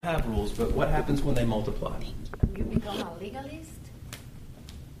Have rules, but what happens when they multiply? You become a legalist?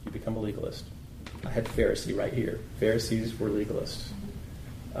 You become a legalist. I had Pharisee right here. Pharisees were legalists.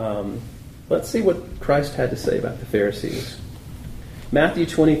 Let's see what Christ had to say about the Pharisees. Matthew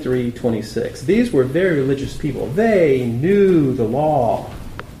 23:26. These were very religious people. They knew the law.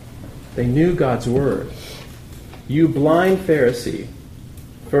 They knew God's word. You blind Pharisee,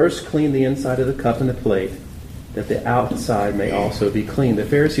 first clean the inside of the cup and the plate, that the outside may also be clean. The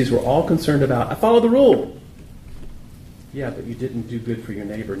Pharisees were all concerned about, I follow the rule. Yeah, but you didn't do good for your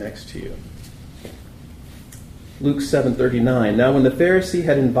neighbor next to you. Luke 7:39. Now when the Pharisee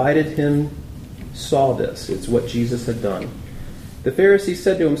had invited him, saw this. It's what Jesus had done. The Pharisee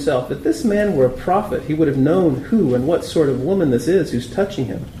said to himself, if this man were a prophet, he would have known who and what sort of woman this is who's touching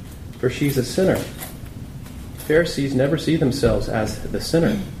him, for she's a sinner. Pharisees never see themselves as the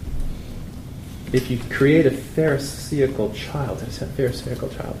sinner. If you create a pharisaical child,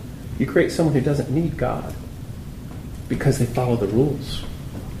 you create someone who doesn't need God because they follow the rules.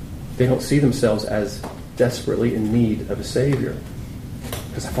 They don't see themselves as desperately in need of a Savior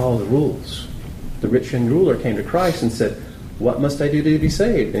because they follow the rules. The rich young ruler came to Christ and said, what must I do to be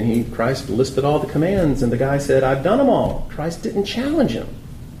saved? And Christ listed all the commands, and the guy said, I've done them all. Christ didn't challenge him.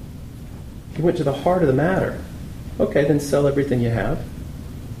 He went to the heart of the matter. Okay, then sell everything you have.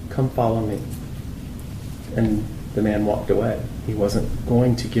 Come follow me. And the man walked away. He wasn't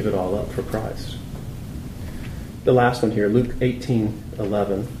going to give it all up for Christ. The last one here, Luke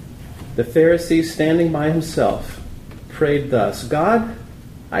 18:11. The Pharisee, standing by himself, prayed thus, God,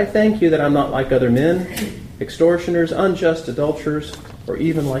 I thank you that I'm not like other men, extortioners, unjust adulterers, or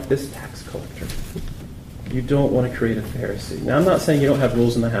even like this tax collector. You don't want to create a Pharisee. Now, I'm not saying you don't have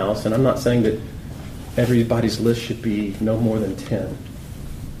rules in the house, and I'm not saying that everybody's list should be no more than 10.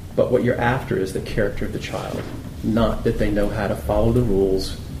 But what you're after is the character of the child, not that they know how to follow the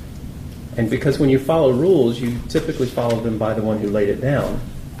rules. And because when you follow rules, you typically follow them by the one who laid it down.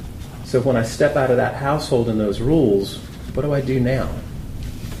 So when I step out of that household and those rules, what do I do now?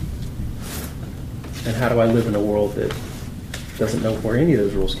 And how do I live in a world that doesn't know where any of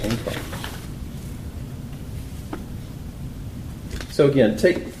those rules came from? So again,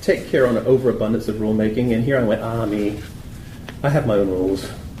 take care on an overabundance of rulemaking. And here I went, me. I have my own rules.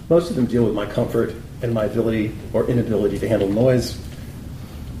 Most of them deal with my comfort and my ability or inability to handle noise.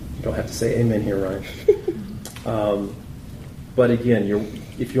 You don't have to say amen here, Ryan. But again,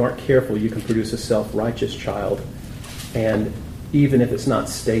 if you aren't careful, you can produce a self-righteous child. And even if it's not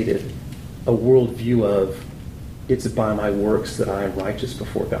stated, a worldview of, it's by my works that I am righteous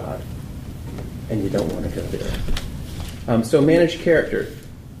before God. And you don't want to go there. So manage character.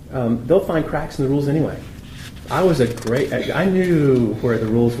 They'll find cracks in the rules anyway. I knew where the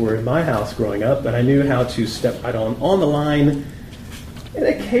rules were in my house growing up, and I knew how to step right on the line. And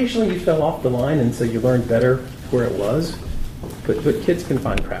occasionally you fell off the line, and so you learned better where it was. But kids can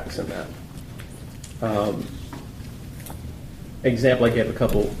find cracks in that. Example I gave a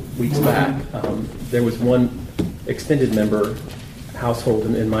couple weeks back. There was one extended member household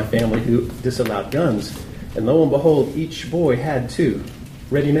in my family who disallowed guns. And lo and behold, each boy had 2,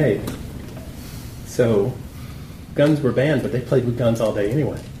 ready-made. So guns were banned, but they played with guns all day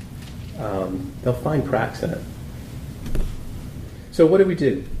anyway. They'll find cracks in it. So what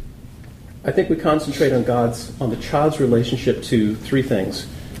do? I think we concentrate on the child's relationship to 3 things.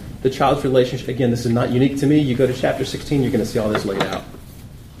 The child's relationship, again, this is not unique to me. You go to chapter 16, you're going to see all this laid out.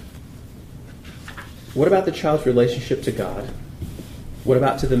 What about the child's relationship to God? What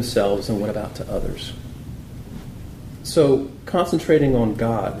about to themselves, and what about to others? So concentrating on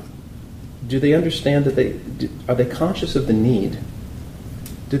God, do they understand are they conscious of the need?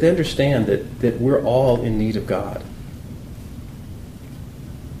 Do they understand that we're all in need of God?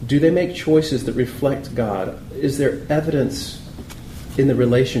 Do they make choices that reflect God? Is there evidence in the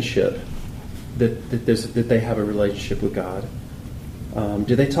relationship that they have a relationship with God?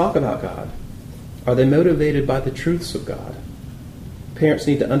 Do they talk about God? Are they motivated by the truths of God? Parents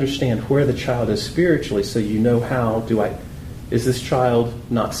need to understand where the child is spiritually, so you know is this child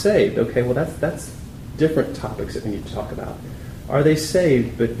not saved? Okay, well that's different topics that we need to talk about. Are they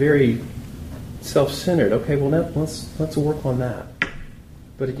saved but very self-centered? Okay, well let's work on that.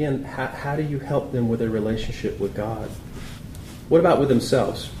 But again, how do you help them with their relationship with God? What about with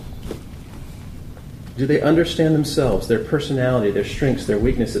themselves? Do they understand themselves, their personality, their strengths, their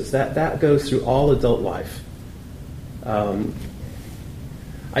weaknesses? That goes through all adult life.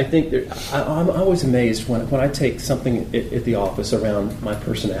 I think I'm always amazed when I take something at the office around my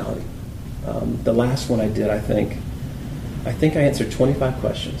personality. The last one I did, I think I answered 25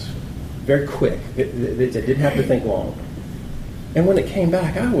 questions. Very quick. I didn't have to think long. And when it came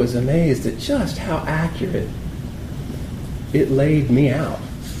back, I was amazed at just how accurate it laid me out.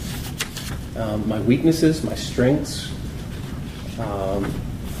 My weaknesses, my strengths,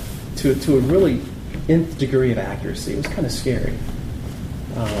 to a really nth degree of accuracy. It was kind of scary.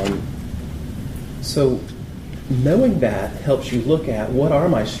 So knowing that helps you look at what are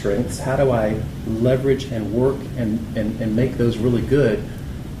my strengths, how do I leverage and work and make those really good,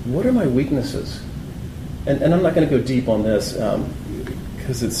 what are my weaknesses? And I'm not going to go deep on this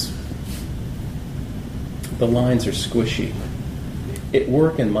because the lines are squishy. At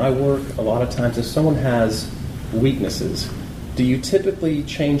work, in my work, a lot of times if someone has weaknesses, do you typically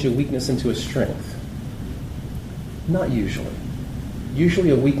change a weakness into a strength? Not usually. Usually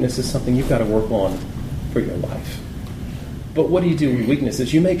a weakness is something you've got to work on for your life. But what do you do with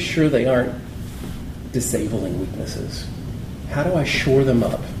weaknesses? You make sure they aren't disabling weaknesses. How do I shore them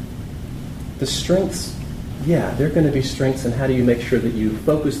up? The strengths, yeah, they're going to be strengths, and how do you make sure that you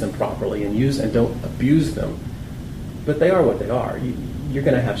focus them properly and use and don't abuse them? But they are what they are. You're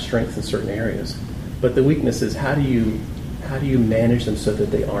going to have strengths in certain areas. But the weaknesses, how do you manage them so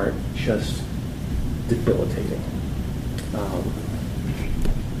that they aren't just debilitating?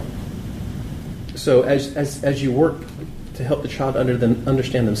 So as you work to help the child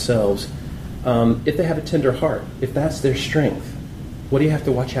understand themselves, if they have a tender heart, if that's their strength, what do you have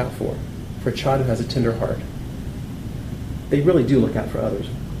to watch out for? For a child who has a tender heart, they really do look out for others.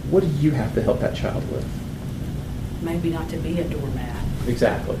 What do you have to help that child with? Maybe not to be a doormat.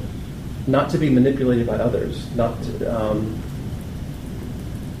 Exactly. Not to be manipulated by others. Not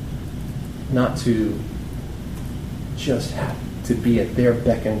to just have to be at their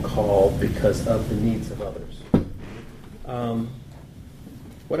beck and call because of the needs of others.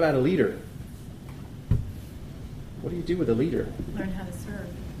 What about a leader? What do you do with a leader? Learn how to serve.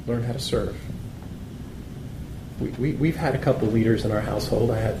 Learn how to serve. We've had a couple leaders in our household.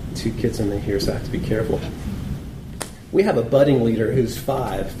 I have 2 kids in here, so I have to be careful. We have a budding leader who's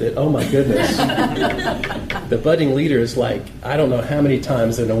 5 that, oh my goodness. The budding leader is like, I don't know how many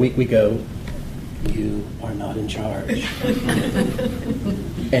times in a week we go, you are not in charge.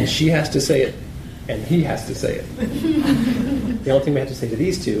 And she has to say it, and he has to say it. The only thing we have to say to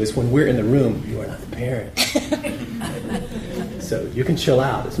these 2 is when we're in the room, you are not the parent. So you can chill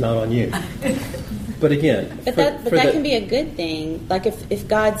out. It's not on you. But again... But that can be a good thing. Like if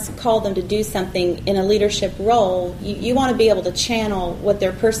God's called them to do something in a leadership role, you want to be able to channel what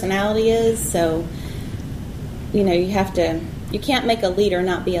their personality is. So, you can't make a leader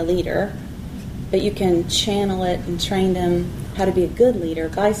not be a leader. But you can channel it and train them how to be a good leader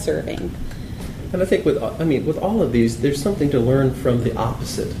by serving. And I think with all of these, there's something to learn from the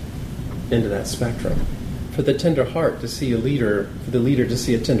opposite end of that spectrum. For the tender heart to see a leader, for the leader to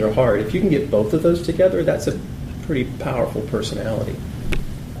see a tender heart, if you can get both of those together, that's a pretty powerful personality.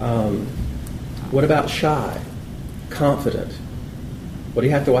 What about shy? Confident? What do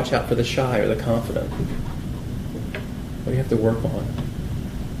you have to watch out for the shy or the confident? What do you have to work on?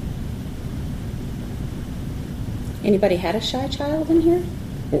 Anybody had a shy child in here?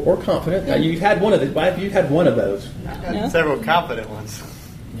 Or confident? Yeah. You've had one of you've had one of those. No? Several confident ones.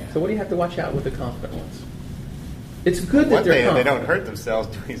 So what do you have to watch out with the confident ones? It's good that they're confident. They don't hurt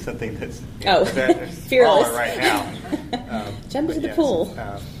themselves doing something that's fearless right now. Jump into the pool.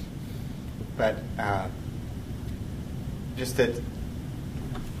 Just that.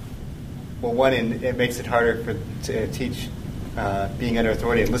 Well, it makes it harder to teach being under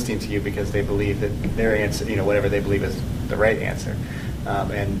authority and listening to you because they believe that their answer, whatever they believe is the right answer,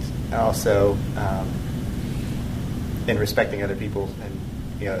 and also in respecting other people and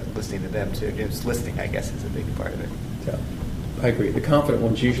listening to them too. Just listening, I guess, is a big part of it. Yeah, I agree. The confident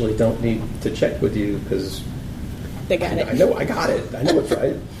ones usually don't need to check with you because they got it. I know I got it. I know it's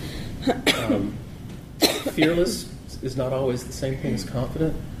right. Fearless is not always the same thing as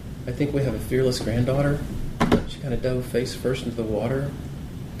confident. I think we have a fearless granddaughter. She kind of dove face first into the water.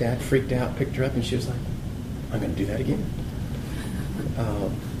 Dad freaked out, picked her up, and she was like, I'm going to do that again.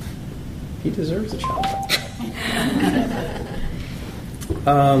 He deserves a child like that.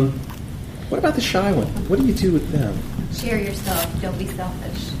 What about the shy one? What do you do with them? Share yourself. Don't be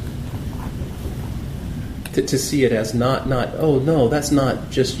selfish. To see it as not, oh, no, that's not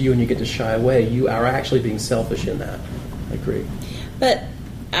just you and you get to shy away. You are actually being selfish in that. I agree. But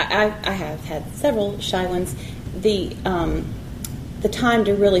I have had several shy ones. The time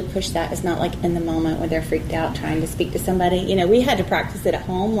to really push that is not like in the moment when they're freaked out trying to speak to somebody. We had to practice it at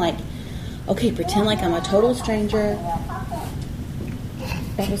home. Like, okay, pretend like I'm a total stranger.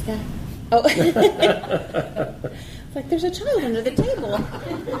 What was that? Oh. It's like there's a child under the table.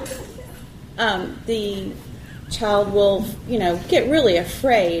 The child will, get really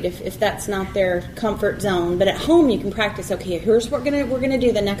afraid if that's not their comfort zone. But at home, you can practice. Okay, here's what we're gonna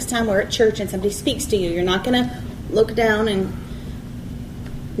do the next time we're at church and somebody speaks to you. You're not gonna look down and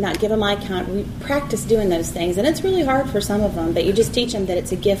not give them eye contact. We practice doing those things, and it's really hard for some of them. But you just teach them that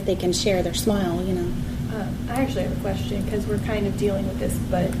it's a gift they can share. Their smile, I actually have a question because we're kind of dealing with this.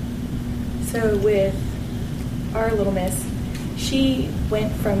 But so with our little miss, she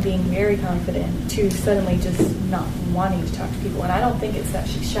went from being very confident to suddenly just not wanting to talk to people. And I don't think it's that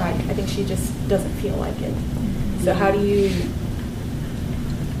she's shy. I think she just doesn't feel like it. So how do you,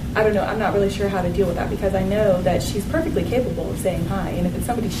 I don't know, I'm not really sure how to deal with that because I know that she's perfectly capable of saying hi. And if it's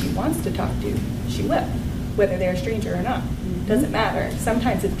somebody she wants to talk to, she will, whether they're a stranger or not. Doesn't matter.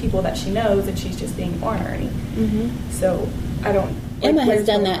 Sometimes it's people that she knows and she's just being ornery. So I don't. Emma has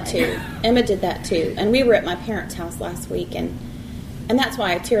done that too. Emma did that too. And we were at my parents' house last week, and that's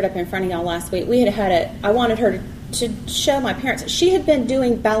why I teared up in front of y'all last week. We I wanted her to show my parents. She had been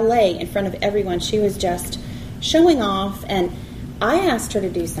doing ballet in front of everyone. She was just showing off, and I asked her to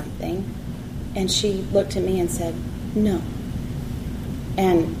do something, and she looked at me and said, no.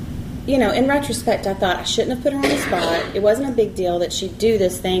 And, in retrospect, I thought I shouldn't have put her on the spot. It wasn't a big deal that she'd do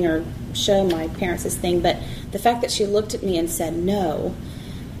this thing or show my parents this thing, but the fact that she looked at me and said no,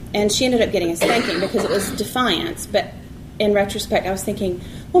 and she ended up getting a spanking because it was defiance. But in retrospect, I was thinking,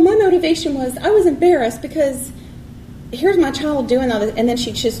 well, my motivation was I was embarrassed because here's my child doing all this, and then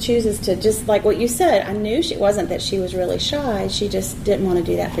she just chooses to, just like what you said, I knew she wasn't that she was really shy. She just didn't want to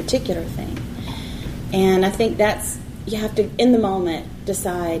do that particular thing. And I think that's, you have to, in the moment,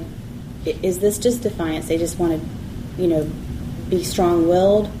 decide, is this just defiance? They just want to, be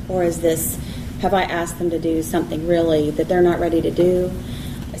strong-willed, or is this, have I asked them to do something really that they're not ready to do?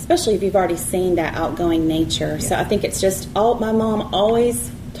 Especially if you've already seen that outgoing nature. Yeah. So I think it's just my mom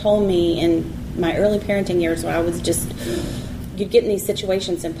always told me in my early parenting years where I was just, you'd get in these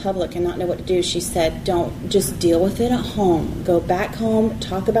situations in public and not know what to do. She said, don't just deal with it at home. Go back home,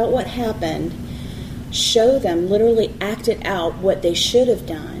 talk about what happened, show them, literally act it out what they should have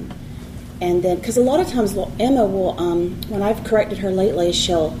done. And then, because a lot of times Emma will, when I've corrected her lately,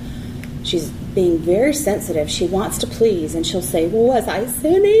 she's being very sensitive. She wants to please, and she'll say, well, was I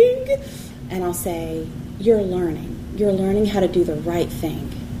sinning? And I'll say, you're learning. You're learning how to do the right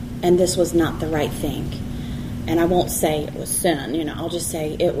thing. And this was not the right thing. And I won't say it was sin, I'll just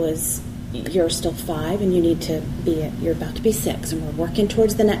say it was, you're still 5 and you need to be, you're about to be 6 and we're working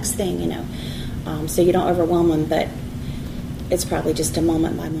towards the next thing, So you don't overwhelm them, but it's probably just a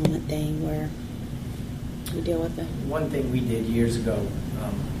moment-by-moment thing where you deal with it. One thing we did years ago,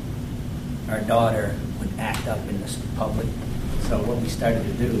 our daughter would act up in the public. So what we started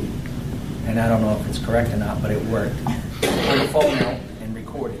to do, and I don't know if it's correct or not, but it worked, pull the phone out and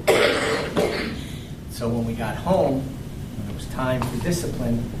record it. So when we got home, when it was time for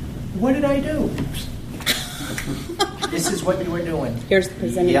discipline, what did I do? This is what you were doing. Here's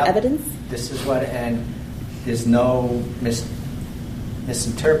presenting evidence. This is what, and there's no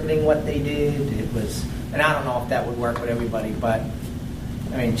misinterpreting what they did. It was, and I don't know if that would work with everybody, but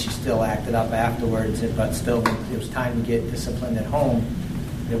she still acted up afterwards. But still, it was time to get disciplined at home.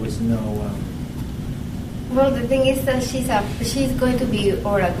 There was no. Well, the thing is that she's going to be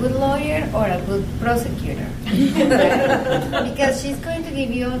or a good lawyer or a good prosecutor, because she's going to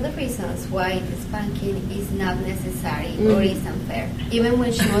give you all the reasons why the spanking is not necessary or is unfair, even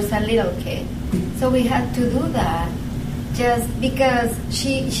when she was a little kid. So we had to do that just because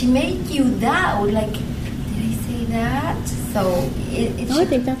she made you doubt, like, did I say that? So I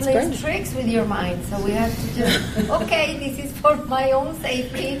think that's plays great. Tricks with your mind. So we have to just, okay, this is for my own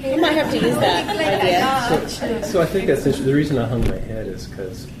safety. I might have to use that idea. So I think that's the reason I hung my head is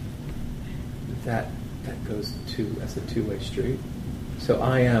because that goes as a two-way street. So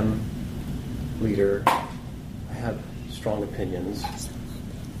I am leader. I have strong opinions.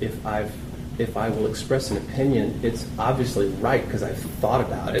 If I will express an opinion, it's obviously right because I've thought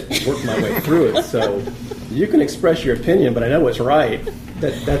about it, worked my way through it. So you can express your opinion, but I know what's right.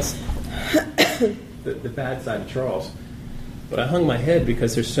 That's the bad side of Charles. But I hung my head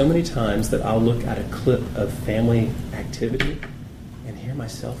because there's so many times that I'll look at a clip of family activity and hear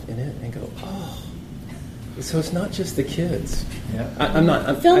myself in it and go, oh. So it's not just the kids.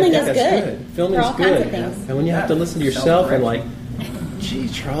 Yeah. Filming is good. Filming is good. And when you have to listen to yourself and like, gee,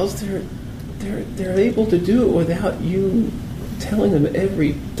 Charles, they're able to do it without you telling them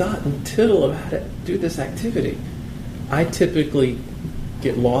every dot and tittle of how to do this activity. I typically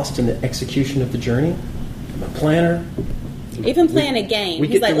get lost in the execution of the journey. I'm a planner. Even playing a game.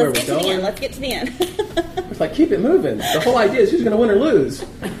 He's like, let's get to the end. It's like, keep it moving. The whole idea is who's going to win or lose.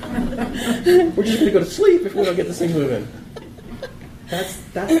 We're just going to go to sleep if we don't get this thing moving. That's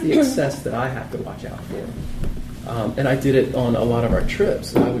the excess that I have to watch out for. And I did it on a lot of our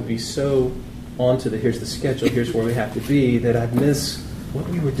trips. I would be so onto here's the schedule, here's where we have to be, that I'd miss what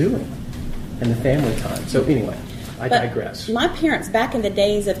we were doing and the family time. So anyway, I digress. My parents, back in the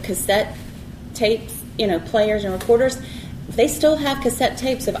days of cassette tapes, players and recorders, they still have cassette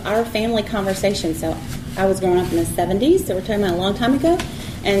tapes of our family conversations. So I was growing up in the 70s, so we're talking about a long time ago.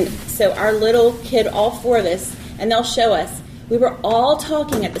 And so our little kid, all four of us, and they'll show us, we were all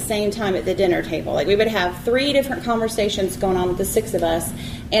talking at the same time at the dinner table. Like we would have 3 different conversations going on with the 6 of us,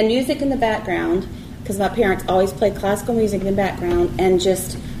 and music in the background, because my parents always played classical music in the background, and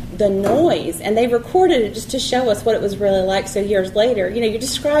just the noise. And they recorded it just to show us what it was really like. So years later, you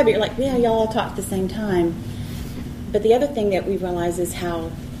describe it, you're like, yeah, y'all all talk at the same time. But the other thing that we realize is how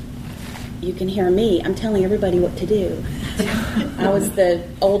you can hear me. I'm telling everybody what to do. I was the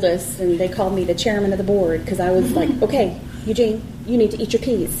oldest, and they called me the chairman of the board because I was like, okay, Eugene, you need to eat your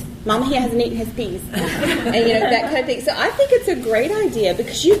peas. Mama, he hasn't eaten his peas. And, that kind of thing. So I think it's a great idea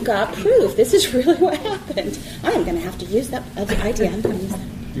because you've got proof. This is really what happened. I am going to have to use that other idea. I'm going to use that.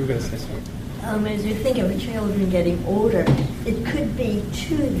 You were going to say something. As you think of children getting older, it could be,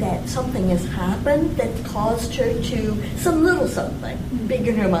 too, that something has happened that caused her to, some little something big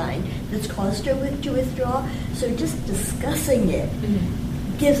in her mind, that's caused her to withdraw. So just discussing it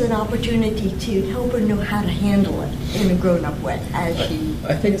gives an opportunity to help her know how to handle it in a grown-up way as she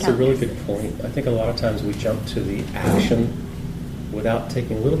I think it's a really good it. point. I think a lot of times we jump to the action without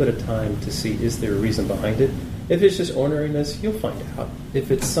taking a little bit of time to see, is there a reason behind it? If it's just orneriness, you'll find out.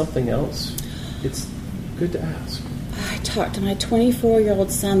 If it's something else, it's good to ask. I talked to my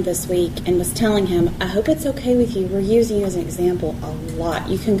 24-year-old son this week and was telling him, I hope it's okay with you. We're using you as an example a lot.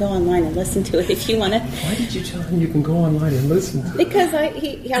 You can go online and listen to it if you want to. Why did you tell him you can go online and listen to it? Because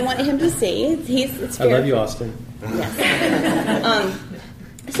I wanted him to see. It's I love you, Austin. Yes.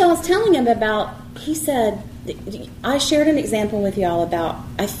 So I was telling him about, he said, I shared an example with y'all about,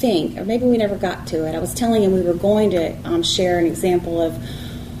 I think, or maybe we never got to it. I was telling him we were going to share an example of,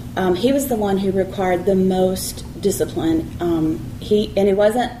 he was the one who required the most discipline. He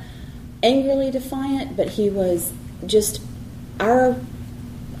wasn't angrily defiant, but he was just, our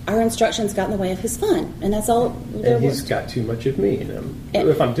instructions got in the way of his fun, and that's all there was. And he's got too much of me in him.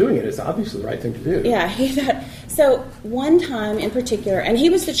 If I'm doing it, it's obviously the right thing to do. Yeah, so one time in particular, and he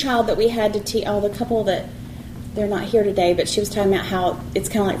was the child that we had to teach, the couple that, they're not here today, but she was talking about how it's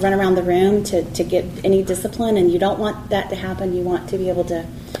kind of like run around the room to get any discipline, and you don't want that to happen. You want to be able to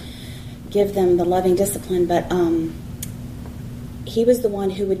give them the loving discipline, but he was the one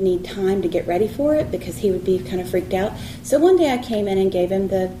who would need time to get ready for it because he would be kind of freaked out. So one day I came in and gave him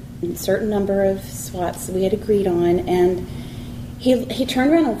the certain number of swats we had agreed on, and he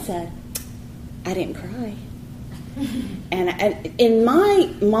turned around and said, I didn't cry. And in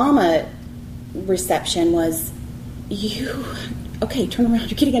my mama reception was, okay, turn around,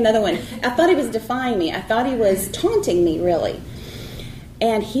 you're getting another one. I thought he was defying me. I thought he was taunting me, really.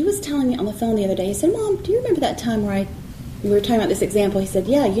 And he was telling me on the phone the other day, he said, Mom, do you remember that time where we were talking about this example? He said,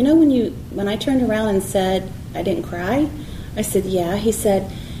 yeah, when I turned around and said I didn't cry? I said, yeah. He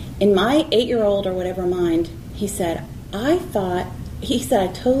said, in my 8-year-old or whatever mind, he said, I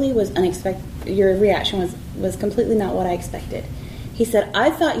totally was unexpected. Your reaction was completely not what I expected. He said, I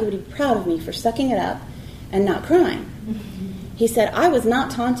thought you would be proud of me for sucking it up and not crying. He said, I was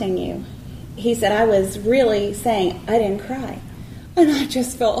not taunting you. He said, I was really saying I didn't cry. And I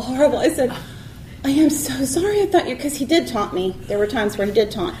just felt horrible. I said, I am so sorry. I thought because he did taunt me. There were times where he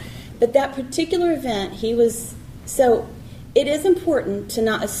did taunt. But that particular event, so it is important to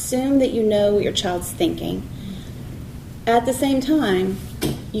not assume that you know what your child's thinking. At the same time,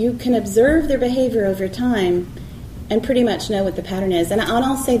 you can observe their behavior over time and pretty much know what the pattern is. And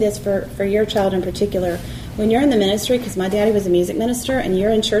I'll say this for your child in particular. When you're in the ministry, because my daddy was a music minister, and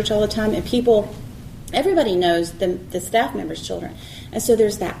you're in church all the time, and everybody knows the staff members' children. And so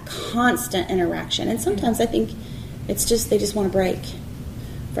there's that constant interaction. And sometimes I think it's just they just want a break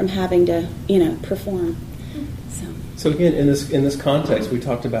from having to, perform. So again, in this context, we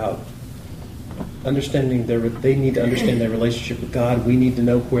talked about understanding they need to understand their relationship with God. We need to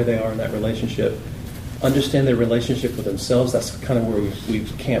know where they are in that relationship. Understand their relationship with themselves. That's kind of where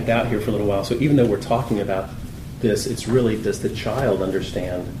we've camped out here for a little while. So even though we're talking about this, it's really, does the child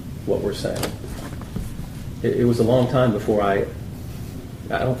understand what we're saying? It was a long time before I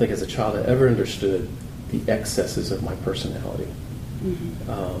don't think as a child I ever understood the excesses of my personality.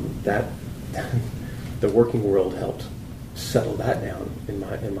 Mm-hmm. That the working world helped settle that down in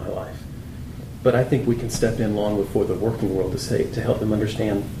my life. But I think we can step in long before the working world to help them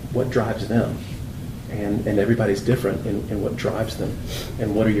understand what drives them. And everybody's different in what drives them.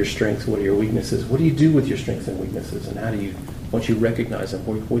 And what are your strengths? What are your weaknesses? What do you do with your strengths and weaknesses? And how do you, once you recognize them,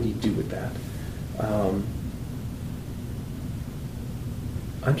 what do you do with that?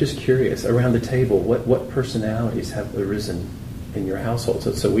 I'm just curious, around the table, what personalities have arisen in your household?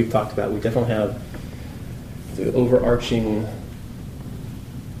 So we've talked about, we definitely have the overarching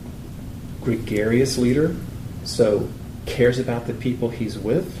gregarious leader, so cares about the people he's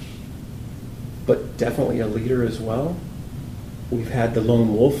with, but definitely a leader as well. We've had the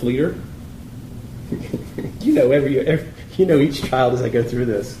lone wolf leader. you know each child as I go through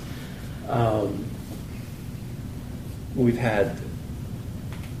this. We've had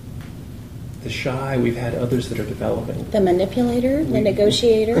the shy. We've had others that are developing. The manipulator, the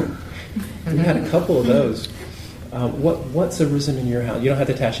negotiator. We've had a couple of those. What's arisen in your house? You don't have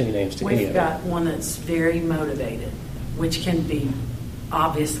to attach any names to any of We've them. got one that's very motivated, which can be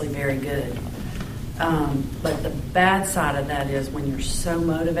obviously very good. But the bad side of that is when you're so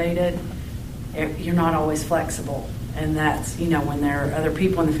motivated, you're not always flexible. And that's, when there are other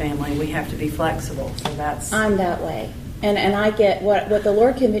people in the family, we have to be flexible. So that's... I'm that way. And I get what the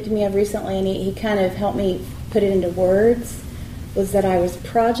Lord convicted me of recently, and he kind of helped me put it into words, was that I was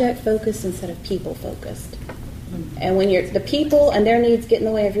project-focused instead of people-focused. And when the people and their needs get in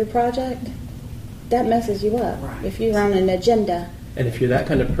the way of your project, that messes you up. Right. If you're on an agenda. And if you're that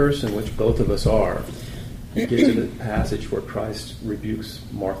kind of person, which both of us are, you get to the passage where Christ rebukes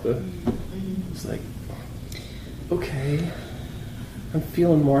Martha. It's like, okay, I'm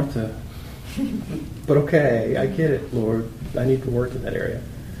feeling Martha. But okay, I get it, Lord. I need to work in that area.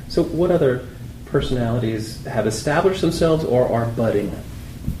 So what other personalities have established themselves or are budding?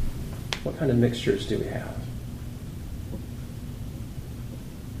 What kind of mixtures do we have?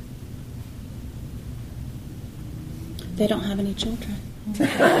 They don't have any children. They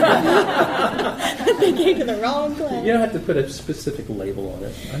came to the wrong place. You don't have to put a specific label on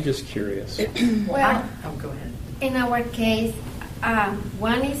it. I'm just curious. Well, go ahead. in our case,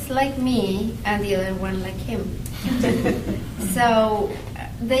 one is like me and the other one like him. So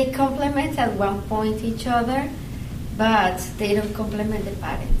they complement at one point each other, but they don't complement the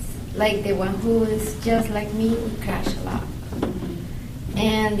parents. Like the one who is just like me, we crash a lot.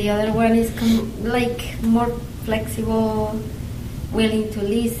 And the other one is more flexible, willing to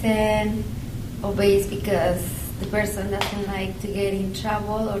listen, obeys because the person doesn't like to get in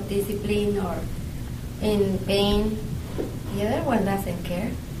trouble or discipline or in pain. The other one doesn't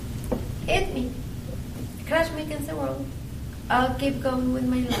care. Hit me. Crash me against the world. I'll keep going with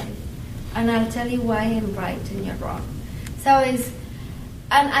my life. And I'll tell you why I'm right and you're wrong. And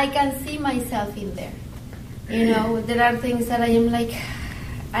I can see myself in there. There are things that I am like,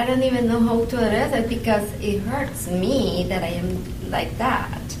 I don't even know how to address it because it hurts me that I am like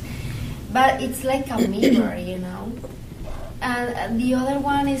that. But it's like a mirror, And the other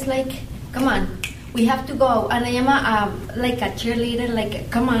one is like, come on, we have to go. And I am like a cheerleader,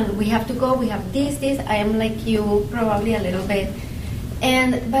 like, come on, we have to go. We have this. I am like you, probably a little bit.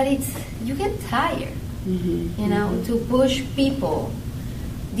 But you get tired, to push people.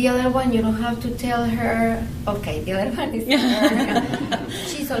 The other one, you don't have to tell her, okay, the other one is her.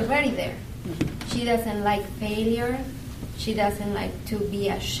 She's already there. She doesn't like failure. She doesn't like to be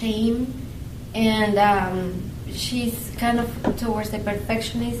ashamed. And she's kind of towards the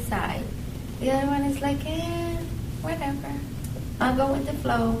perfectionist side. The other one is like, whatever. I'll go with the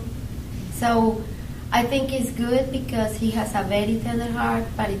flow. So I think it's good because he has a very tender heart,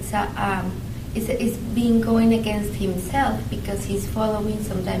 but it's being going against himself because he's following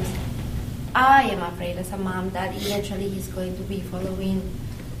sometimes. I am afraid as a mom that eventually he's going to be following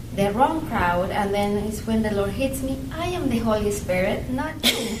the wrong crowd, and then it's when the Lord hits me, I am the Holy Spirit, not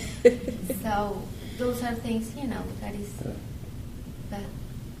you. So those are things, that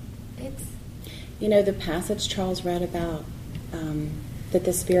it's... The passage Charles read about that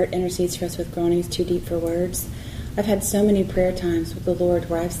the Spirit intercedes for us with groanings too deep for words. I've had so many prayer times with the Lord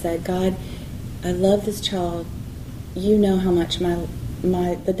where I've said, God, I love this child. You know how much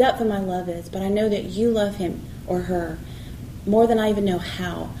the depth of my love is, but I know that you love him or her more than I even know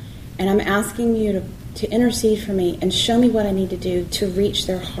how. And I'm asking you to intercede for me and show me what I need to do to reach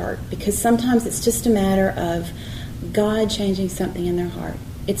their heart. Because sometimes it's just a matter of God changing something in their heart.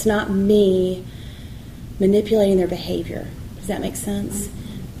 It's not me manipulating their behavior. Does that make sense?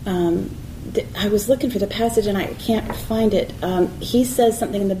 I was looking for the passage and I can't find it. He says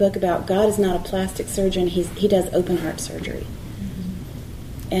something in the book about God is not a plastic surgeon. He does open heart surgery.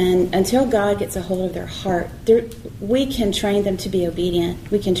 And until God gets a hold of their heart, we can train them to be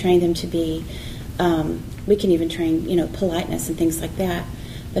obedient. We can train them to be, we can even train, politeness and things like that.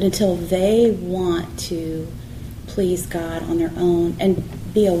 But until they want to please God on their own and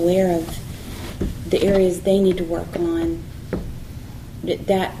be aware of the areas they need to work on,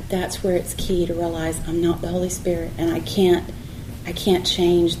 that's where it's key to realize I'm not the Holy Spirit, and I can't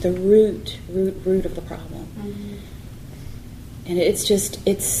change the root of the problem. Mm-hmm. And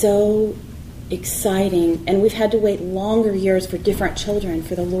it's so exciting, and we've had to wait longer years for different children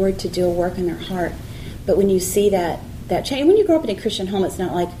for the Lord to do a work in their heart. But when you see that change, when you grow up in a Christian home, it's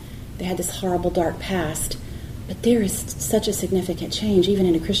not like they had this horrible dark past, but there is such a significant change even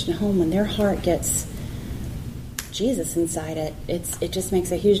in a Christian home when their heart gets Jesus inside it. It just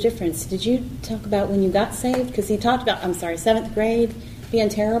makes a huge difference. Did you talk about when you got saved? Because he talked about, 7th grade being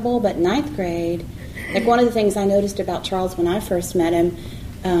terrible, but 9th grade, like one of the things I noticed about Charles when I first met him,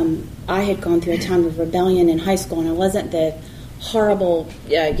 I had gone through a time of rebellion in high school, and I wasn't the horrible,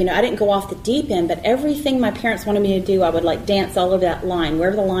 I didn't go off the deep end, but everything my parents wanted me to do, I would like dance all over that line,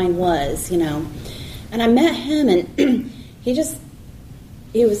 wherever the line was, And I met him, and he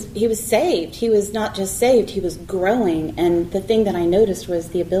was saved. He was not just saved, he was growing. And the thing that I noticed was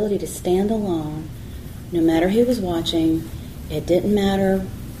the ability to stand alone, no matter who was watching. It didn't matter,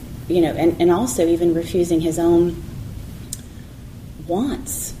 and also even refusing his own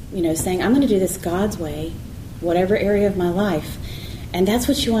wants, saying, I'm going to do this God's way, whatever area of my life. And that's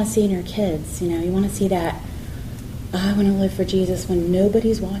what you want to see in your kids. You want to see that, I want to live for Jesus when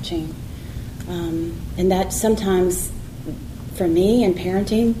nobody's watching. And that sometimes, for me in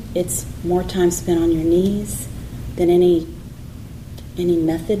parenting, it's more time spent on your knees than any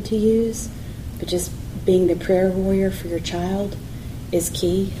method to use. But just being the prayer warrior for your child is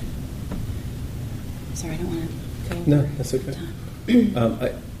key. Sorry, I don't want to go. No, that's okay.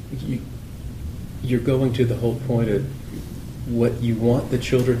 You're going to the whole point of what you want the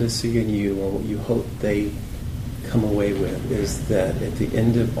children to see in you, or what you hope they come away with, is that at the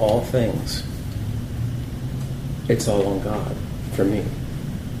end of all things, it's all on God for me.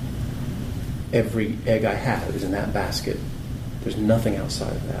 Every egg I have is in that basket. There's nothing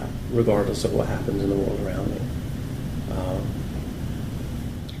outside of that, regardless of what happens in the world around me.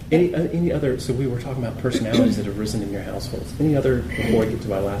 Any other, so we were talking about personalities that have risen in your households. Any other, before I get to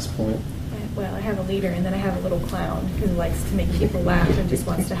my last point? Well, I have a leader, and then I have a little clown who likes to make people laugh and just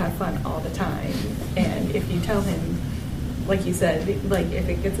wants to have fun all the time. And if you tell him, like you said, like if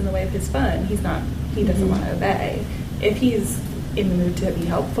it gets in the way of his fun, he doesn't want to obey. If he's in the mood to be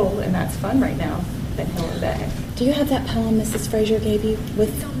helpful and that's fun right now, then he'll obey. Do you have that poem Mrs. Fraser gave you?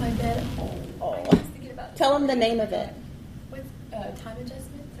 It's on my bed at home. Oh. I was thinking about Tell him the name of it. What's time adjustment?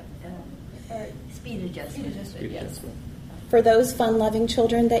 Or speed adjustment. Yes. For those fun-loving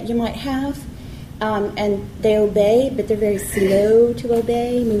children that you might have, and they obey, but they're very slow to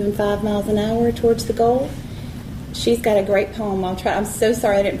obey, moving 5 miles an hour towards the goal. She's got a great poem. I'm so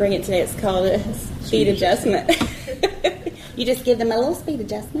sorry I didn't bring it today. It's called Speed Adjustment. You just give them a little speed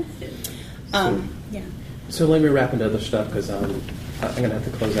adjustment. Yeah. So let me wrap into other stuff, because I'm going to have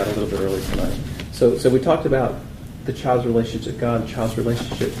to close out a little bit early tonight. So we talked about the child's relationship to God, the child's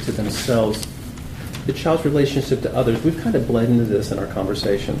relationship to themselves, the child's relationship to others. We've kind of bled into this in our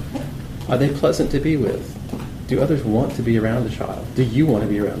conversation. Are they pleasant to be with? Do others want to be around the child? Do you want to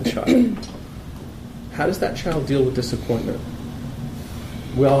be around the child? How does that child deal with disappointment?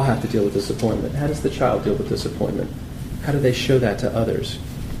 We all have to deal with disappointment. How does the child deal with disappointment? How do they show that to others?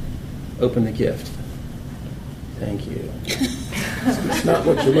 Open the gift. Thank you. It's not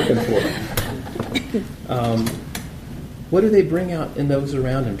what you're looking for. What do they bring out in those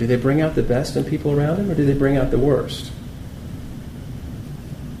around him? Do they bring out the best in people around him, or do they bring out the worst?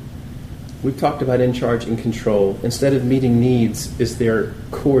 We've talked about in charge and control. Instead of meeting needs, is their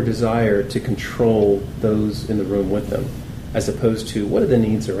core desire to control those in the room with them, as opposed to what are the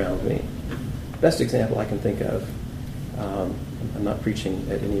needs around me? Best example I can think of. I'm not preaching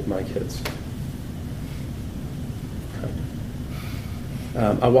at any of my kids.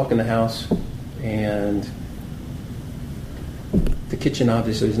 I walk in the house, and the kitchen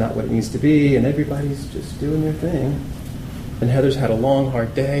obviously is not what it needs to be, and everybody's just doing their thing. And Heather's had a long,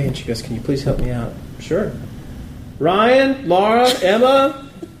 hard day, and she goes, "Can you please help me out?" Sure. Ryan, Laura, Emma,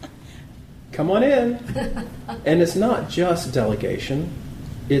 come on in. And it's not just delegation.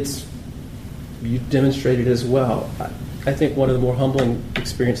 It's, you demonstrated as well. I think one of the more humbling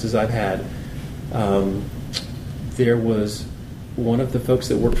experiences I've had, there was one of the folks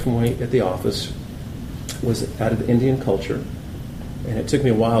that worked for me at the office was out of the Indian culture. And it took me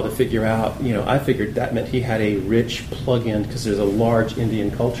a while to figure out, I figured that meant he had a rich plug-in, because there's a large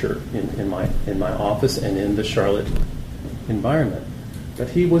Indian culture in my office and in the Charlotte environment. But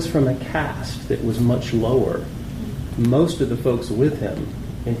he was from a caste that was much lower. Most of the folks with him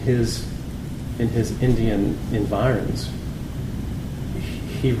in his Indian environs,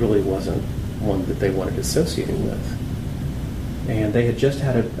 he really wasn't one that they wanted associating with. And they had just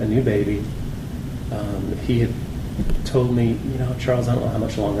had a new baby. He had told me, Charles, I don't know how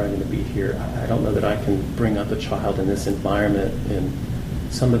much longer I'm going to be here. I don't know that I can bring up a child in this environment. And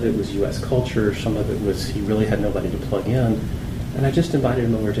some of it was U.S. culture. Some of it was he really had nobody to plug in. And I just invited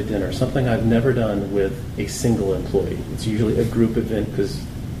him over to dinner, something I've never done with a single employee. It's usually a group event because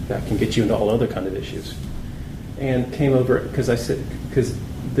that can get you into all other kind of issues. And came over because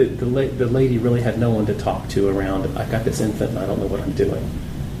the lady really had no one to talk to around. I got this infant and I don't know what I'm doing.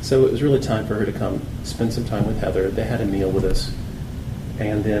 So it was really time for her to come spend some time with Heather. They had a meal with us.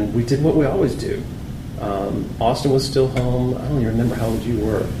 And then we did what we always do. Austin was still home. I don't even remember how old you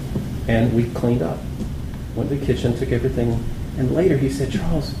were. And we cleaned up. Went to the kitchen, took everything. And later he said,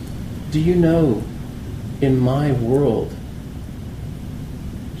 Charles, do you know, in my world,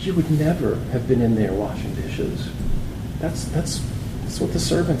 you would never have been in there washing dishes. That's what the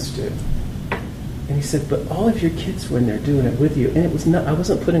servants do. And he said, but all of your kids were in there doing it with you. And it was not, I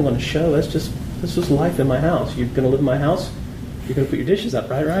wasn't putting on a show. This was life in my house. You're going to live in my house? You're going to put your dishes up,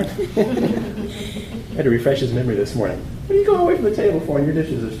 right? I had to refresh his memory this morning. What are you going away from the table for and your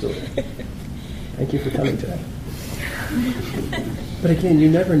dishes are still there? Thank you for coming today. But again, you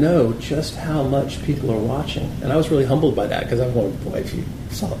never know just how much people are watching. And I was really humbled by that because I was going, boy, if you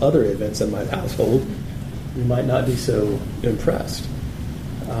saw other events in my household, you might not be so impressed.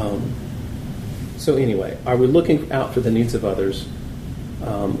 So anyway, are we looking out for the needs of others?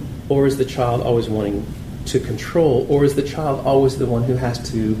 Or is the child always wanting to control? Or is the child always the one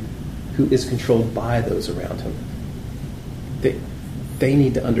who is controlled by those around him? They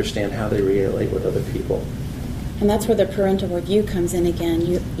need to understand how they relate with other people. And that's where the parental review comes in again.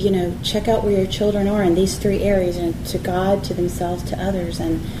 You check out where your children are in these three areas, and to God, to themselves, to others,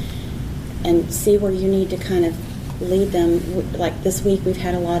 and see where you need to kind of lead them. Like this week, we've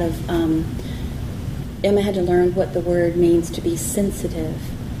had a lot of Emma had to learn what the word means to be sensitive,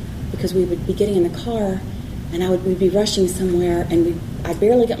 because we would be getting in the car, and we'd be rushing somewhere, and I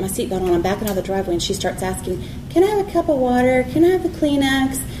barely got my seatbelt on. I'm backing out of the driveway, and she starts asking, "Can I have a cup of water? Can I have a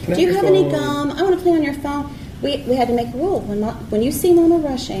Kleenex? Do you have any gum? I want to play on your phone." We had to make a rule. When you see Mama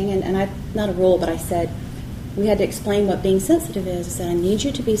rushing, and I, not a rule, but I said, we had to explain what being sensitive is. I said, I need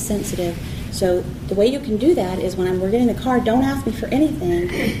you to be sensitive. So the way you can do that is when we're getting in the car, don't ask me for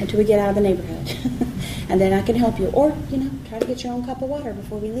anything until we get out of the neighborhood. And then I can help you. Or, try to get your own cup of water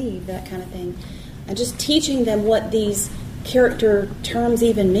before we leave, that kind of thing. And just teaching them what these character terms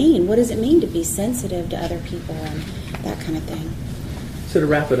even mean. What does it mean to be sensitive to other people and that kind of thing? So to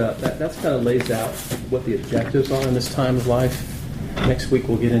wrap it up, that's kind of lays out what the objectives are in this time of life. Next week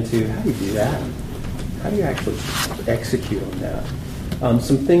we'll get into how do you do that? How do you actually execute on that?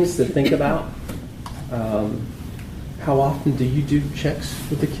 Some things to think about. How often do you do checks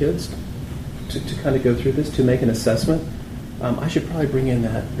with the kids to kind of go through this, to make an assessment? I should probably bring in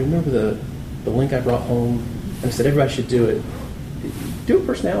that. Remember the link I brought home? And I said everybody should do it. Do a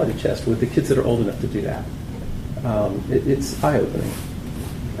personality test with the kids that are old enough to do that. It's eye-opening.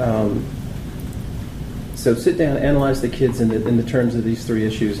 So sit down, analyze the kids in the terms of these three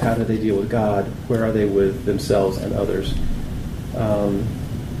issues. How do they deal with God? Where are they with themselves and others?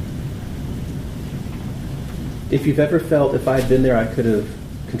 If you've ever felt, if I had been there, I could have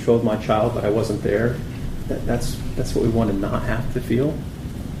controlled my child, but I wasn't there, that's what we want to not have to feel.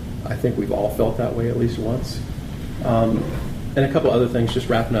 I think we've all felt that way at least once. And a couple other things, just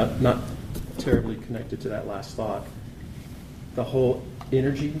wrapping up, not terribly connected to that last thought. The whole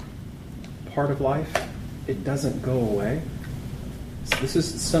energy part of life, it doesn't go away. So this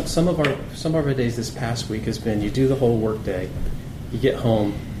is some of our days this past week has been, you do the whole work day, you get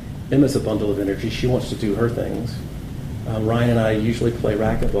home, Emma's a bundle of energy, she wants to do her things. Ryan and I usually play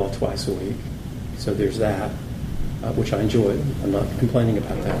racquetball twice a week, so there's that, which I enjoy. I'm not complaining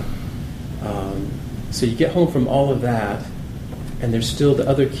about that. So you get home from all of that, and there's still the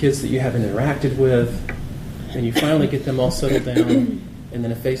other kids that you haven't interacted with, and you finally get them all settled down, and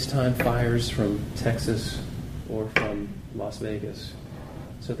then a FaceTime fires from Texas or from Las Vegas.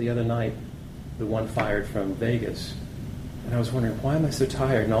 So the other night, the one fired from Vegas, and I was wondering, why am I so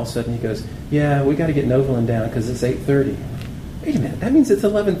tired? And all of a sudden he goes, yeah, we got to get Novalin down because it's 8:30. Wait a minute, that means it's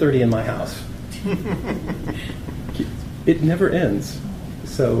 11:30 in my house. It never ends.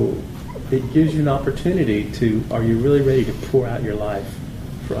 So it gives you an opportunity to, are you really ready to pour out your life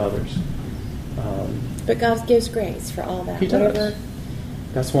for others? But God gives grace for all that. He does.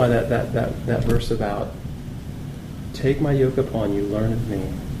 That's why that verse about, take my yoke upon you, learn of me,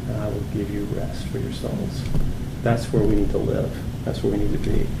 and I will give you rest for your souls. That's where we need to live. That's where we need to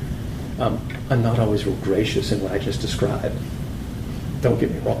be. I'm not always real gracious in what I just described. Don't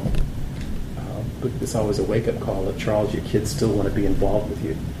get me wrong. But it's always a wake-up call that, Charles, your kids still want to be involved with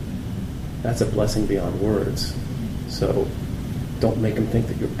you. That's a blessing beyond words. So don't make them think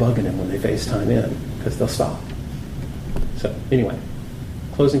that you're bugging them when they FaceTime in, because they'll stop. So anyway,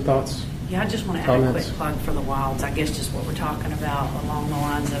 closing thoughts? Yeah, I just want to add a quick plug for the Wilds. I guess just what we're talking about along the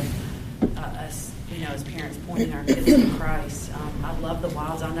lines of us, as parents pointing our kids to Christ. I love the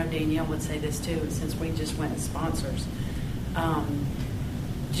Wilds. I know Danielle would say this too, since we just went as sponsors.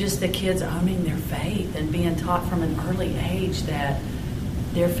 Just the kids owning their faith and being taught from an early age that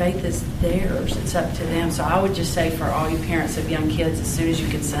their faith is theirs. It's up to them. So I would just say for all you parents of young kids, as soon as you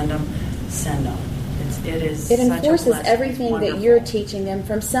can send them, send them. It enforces everything that you're teaching them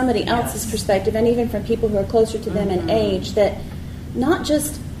from somebody else's perspective, and even from people who are closer to them in age, that not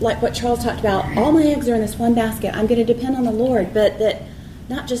just like what Charles talked about, all my eggs are in this one basket, I'm going to depend on the Lord, but that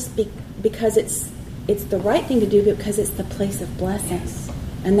not just because it's the right thing to do, but because it's the place of blessing. Yes.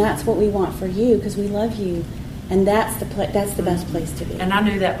 And that's what we want for you, because we love you, and that's the best place to be. And I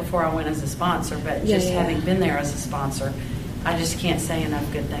knew that before I went as a sponsor, but having been there as a sponsor, I just can't say enough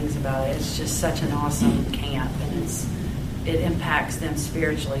good things about it. It's just such an awesome camp, and it impacts them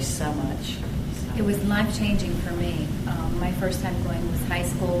spiritually so much. So. It was life-changing for me. My first time going was high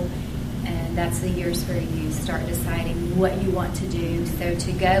school, and that's the years where you start deciding what you want to do. So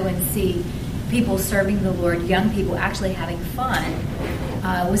to go and see people serving the Lord, young people actually having fun,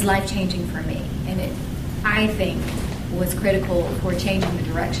 was life-changing for me. And it, I think, was critical for changing the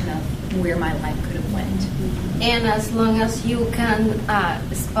direction of where my life could have went. And as long as you can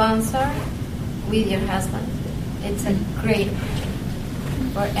sponsor with your husband, it's a great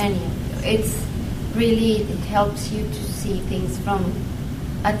opportunity for any of you. It helps you to see things from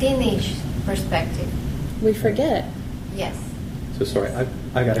a teenage perspective. We forget. Yes. So sorry,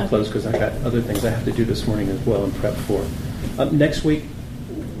 I got to close because I got other things I have to do this morning as well and prep for. Next week,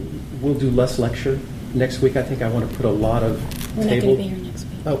 we'll do less lecture. Next week, I think I want to put a lot of We're not going to be here next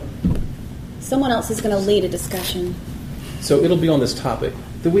week. Oh. Someone else is going to lead a discussion. So it'll be on this topic.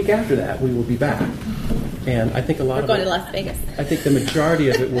 The week after that, we will be back. And I think a lot We're of going it, to Las Vegas. I think the majority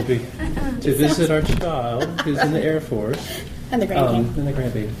of it will be to visit our child who's in the Air Force. And the grandbaby. And the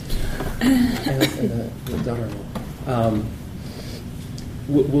grandbaby. and the daughter-in-law.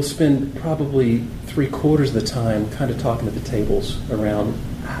 We'll spend probably 3/4 of the time kind of talking at the tables around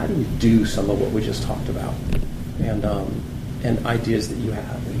how do you do some of what we just talked about, and ideas that you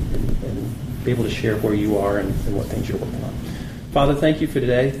have, and be able to share where you are and what things you're working on. Father, thank you for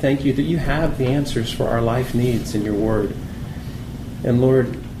today. Thank you that you have the answers for our life needs in your word. And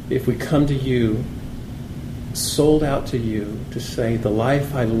Lord, if we come to you, sold out to you, to say the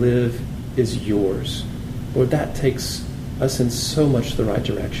life I live is yours, Lord, that takes us in so much the right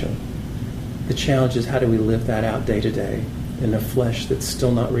direction. The challenge is how do we live that out day to day in a flesh that's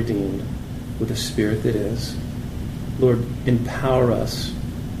still not redeemed with a spirit that is. Lord, empower us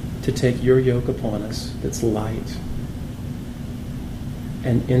to take your yoke upon us that's light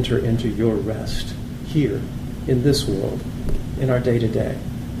and enter into your rest here in this world, in our day to day,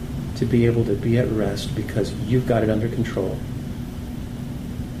 to be able to be at rest because you've got it under control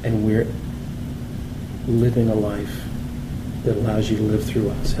and we're living a life that allows you to live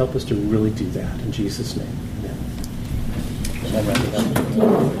through us. Help us to really do that. In Jesus' name, amen. What was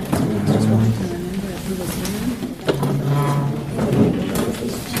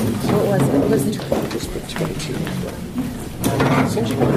it? What was the Just put 22.